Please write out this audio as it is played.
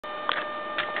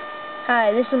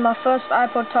Hi, this is my first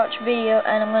iPod Touch video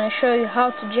and I'm going to show you how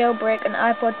to jailbreak an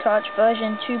iPod Touch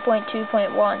version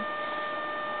 2.2.1.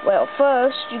 Well,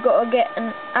 first you got to get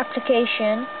an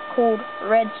application called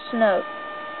Red Snow.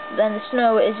 Then the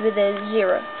snow is with a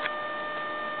 0.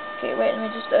 Okay, wait, let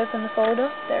me just open the folder.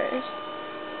 There it is.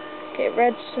 Okay,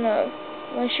 Red Snow.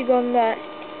 Once you got that,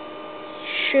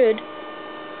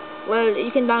 well,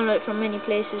 you can download it from many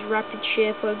places, Rapid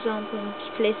Share for example, and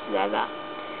places like that.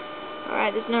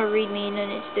 Alright, there's no readme, no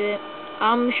need to do it.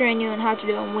 I'm showing you on how to do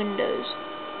it on Windows.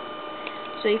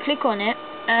 So you click on it,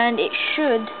 and it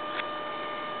should,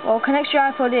 well, connect your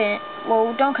iPod in.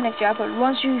 Well, don't connect your iPod.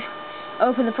 Once you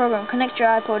open the program, connect your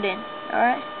iPod in.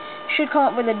 Alright? Should come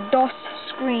up with a DOS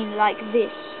screen like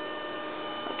this.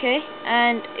 Okay?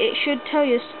 And it should tell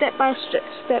you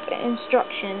step-by-step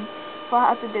instruction for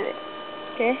how to do it.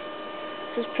 Okay?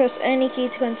 Just press any key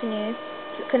to continue.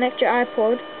 To connect your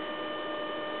iPod.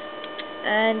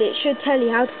 And it should tell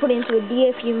you how to put it into a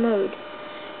DFU mode.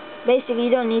 Basically, you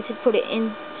don't need to put it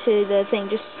into the thing.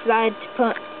 Just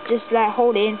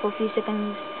hold it in for a few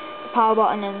seconds, the power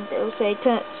button, and it will say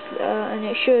turn, and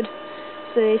it should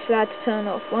say slide to turn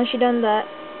off. Once you've done that,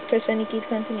 press any key to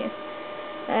continue.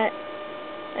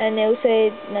 And it will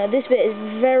say, now this bit is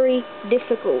very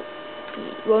difficult.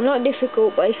 Well, not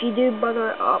difficult, but if you do bugger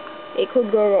it up, it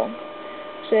could go wrong.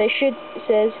 So it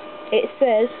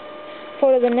says.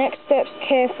 Follow the next steps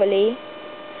carefully.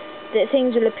 That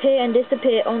things will appear and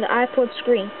disappear on the iPod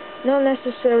screen, not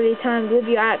necessarily timed with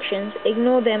your actions.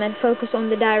 Ignore them and focus on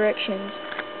the directions.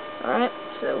 Alright,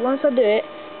 so once I do it,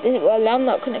 well, I'm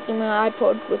not connecting my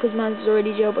iPod because mine's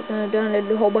already jailbroken. I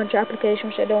downloaded a whole bunch of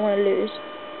applications which I don't want to lose.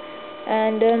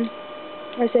 And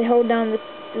I say hold down the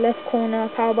left corner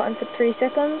power button for 3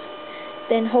 seconds,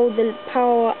 then hold the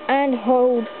power and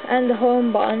the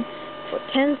home button for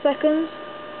 10 seconds.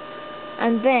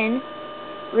 And then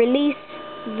release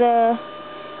the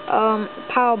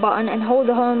power button and hold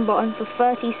the home button for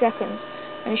 30 seconds.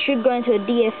 And it should go into a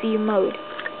DFU mode.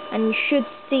 And you should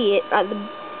see it at the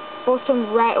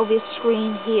bottom right of your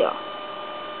screen here.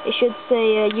 It should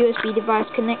say USB device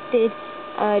connected,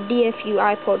 DFU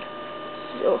iPod,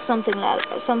 or something like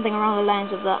that, something around the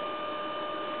lines of that.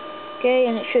 Okay,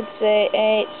 and it should say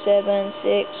 8, 7,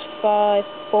 6, 5,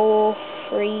 4,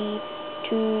 3,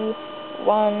 2,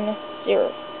 1,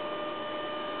 0.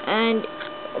 And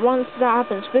once that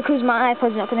happens, because my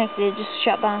iPod's not connected, it just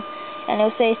shut down, and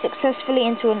it'll say successfully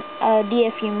into a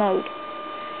DFU mode.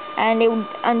 And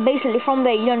basically from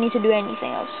there you don't need to do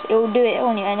anything else. It will do it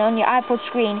on you, and on your iPod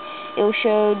screen it will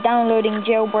show downloading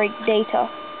jailbreak data,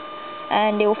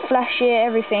 and it will flash it,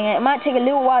 everything. And it might take a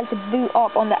little while to boot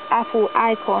up on the Apple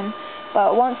icon,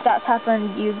 but once that's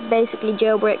happened, you've basically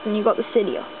jailbreaked and you got the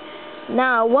cydia.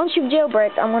 Now, once you've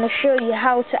jailbreaked, I'm going to show you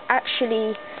how to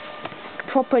actually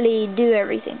properly do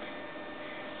everything.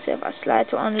 So if I slide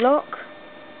to unlock,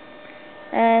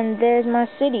 and there's my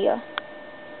cydia.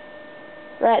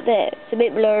 Right there. It's a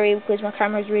bit blurry because my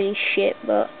camera's really shit,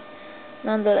 but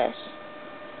nonetheless.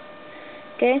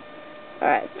 Okay?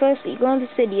 Alright, firstly, go on to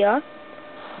cydia,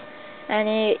 and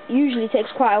it usually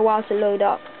takes quite a while to load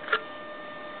up.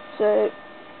 So,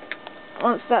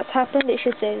 once that's happened, it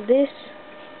should say this.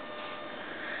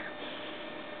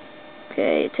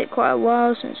 Okay, it takes quite a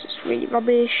while since it's really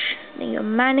rubbish. Then you go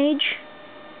manage.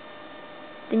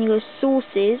 Then you go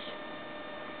sources.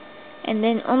 And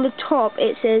then on the top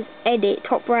it says edit.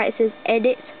 Top right it says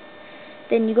edit.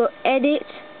 Then you go edit.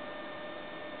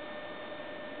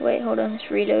 Wait, hold on, it's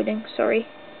reloading, sorry.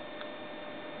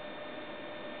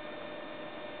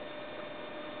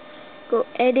 Go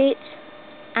edit,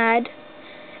 add.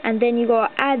 And then you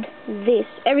gotta add this.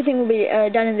 Everything will be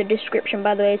done in the description,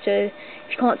 by the way, so if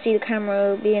you can't see the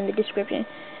camera, it'll be in the description.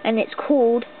 And it's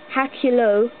called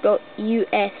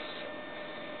hackulo.us.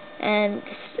 And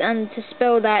to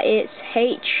spell that, it's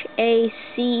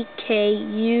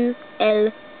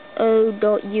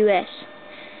hackulo.us.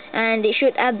 And it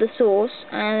should add the source,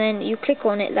 and then you click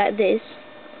on it like this.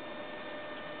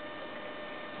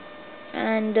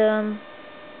 And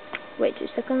wait 2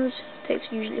 seconds.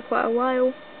 Takes usually quite a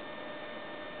while.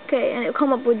 Okay, and it'll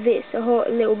come up with this, a whole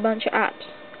little bunch of apps.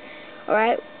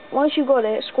 Alright, once you got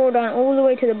it, scroll down all the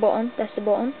way to the bottom. That's the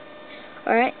bottom.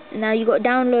 Alright, now you got to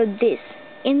download this.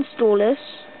 Installous,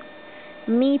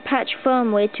 Me Patch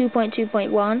Firmware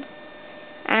 2.2.1,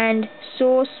 and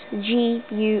Source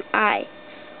GUI.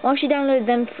 Once you download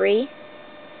them free,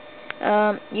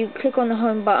 you click on the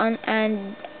home button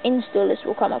and Installous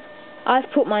will come up. I've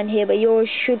put mine here, but yours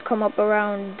should come up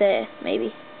around there,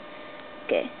 maybe.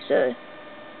 Okay, so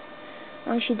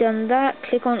once you've done that,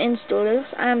 click on Installous,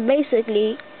 and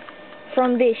basically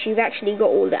from this you've actually got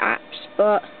all the apps,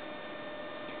 but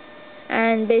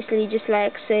and basically just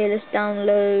like say let's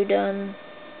download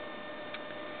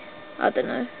I don't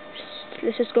know,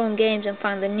 let's just go on games and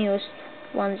find the newest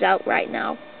ones out right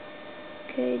now.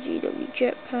 Okay, GW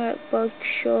Jetpack,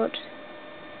 Bugshot,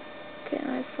 okay,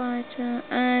 iFighter,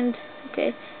 and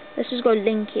okay, let's just go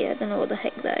Link here. I don't know what the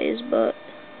heck that is, but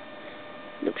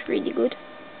looks really good.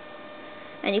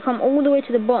 And you come all the way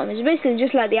to the bottom. It's basically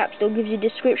just like the App Store, gives you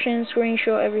description,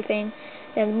 screenshot, everything.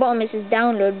 Then at the bottom it says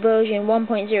download version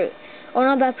 1.0. On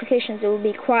other applications there will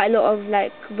be quite a lot of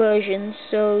like versions,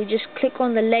 so just click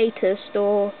on the latest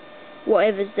or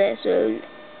whatever's there. So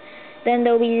then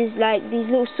there'll be these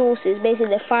little sources, basically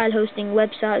they're file hosting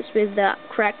websites with the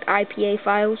cracked IPA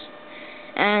files.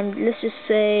 And let's just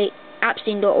say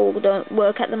appstein.org don't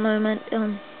work at the moment.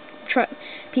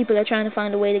 People are trying to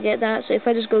find a way to get that. So if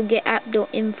I just go get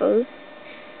app.info,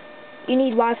 you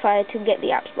need Wi-Fi to get the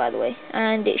apps, by the way,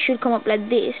 and it should come up like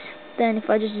this. Then if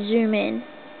I just zoom in,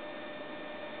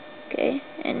 okay,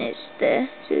 and it's there.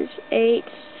 It says 8,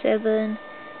 7,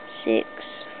 6,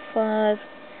 5,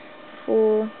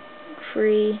 4,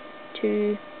 3,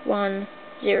 2, 1,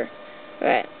 0.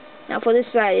 Right. Now for this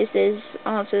side it says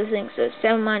answer the thing, so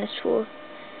 7 minus 4,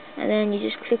 and then you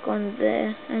just click on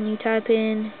there and you type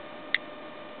in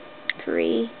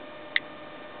 3,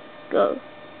 go.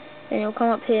 Then it'll come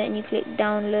up here and you click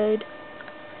download.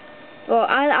 Well,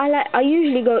 I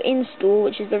usually go install,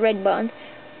 which is the red button,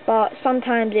 but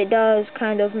sometimes it does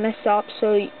kind of mess up,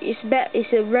 so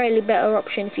it's a really better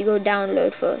option if you go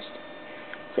download first.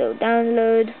 So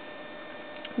download,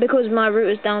 because my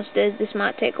router's downstairs, this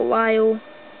might take a while,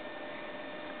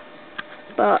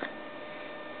 but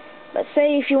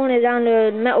say if you want to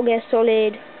download Metal Gear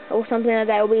Solid or something like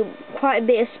that, it'll be quite a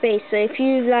bit of space. So if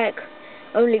you've like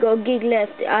only got a gig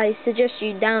left, I suggest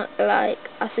you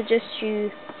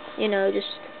you know, just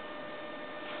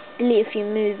delete a few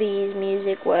movies,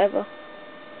 music, whatever.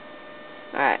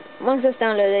 Alright, once that's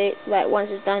downloaded, once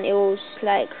it's done, it will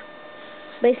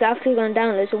basically I've clicked on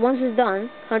download. So once it's done,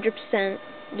 100%,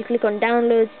 you click on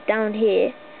downloads down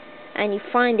here, and you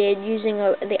find it using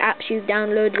the apps you've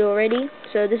downloaded already.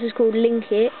 So this is called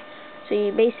Link It. So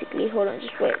you basically, hold on,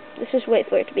 just wait. Let's just wait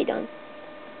for it to be done.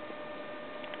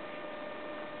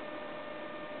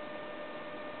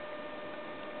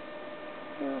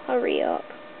 Oh, hurry up.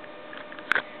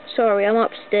 Sorry, I'm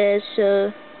upstairs,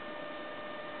 so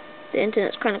the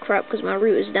internet's kind of crap because my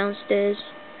router's downstairs.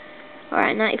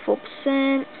 Alright,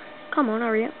 94%. Come on,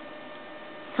 hurry up.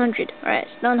 100. Alright,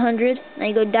 it's done 100. Now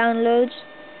you go downloads,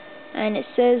 and it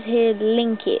says here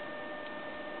Link It.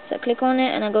 So I click on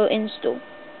it and I go install.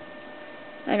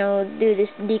 And I'll do this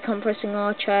decompressing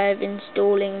archive,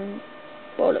 installing,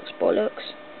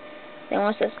 bollocks. Then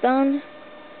once that's done,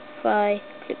 if I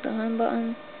click the home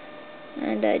button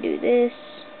and I do this,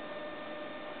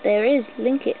 there is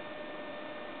Link It.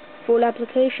 Full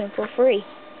application for free.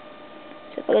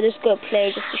 So if I just go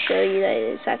play just to show you that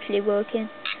it's actually working.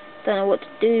 Don't know what to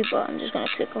do, but I'm just going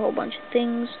to click a whole bunch of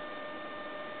things.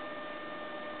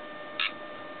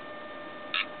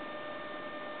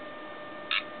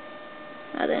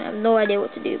 I have no idea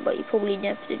what to do, but you probably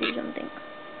have to do something.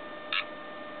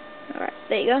 Alright,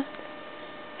 there you go.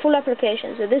 Full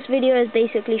application. So this video is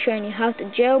basically showing you how to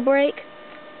jailbreak,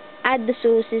 add the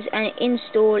sources, and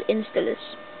install Installous.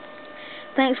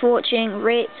 Thanks for watching.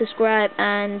 Rate, subscribe,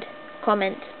 and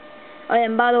comment. Oh,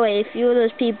 and by the way, if you're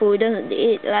those people who doesn't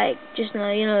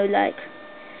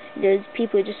those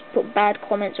people who just put bad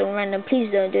comments on random, please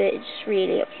don't do it.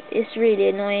 It's really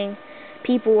annoying.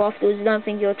 People afterwards don't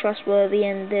think you're trustworthy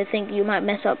and they think you might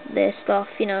mess up their stuff,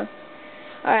 you know.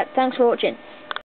 Alright, thanks for watching.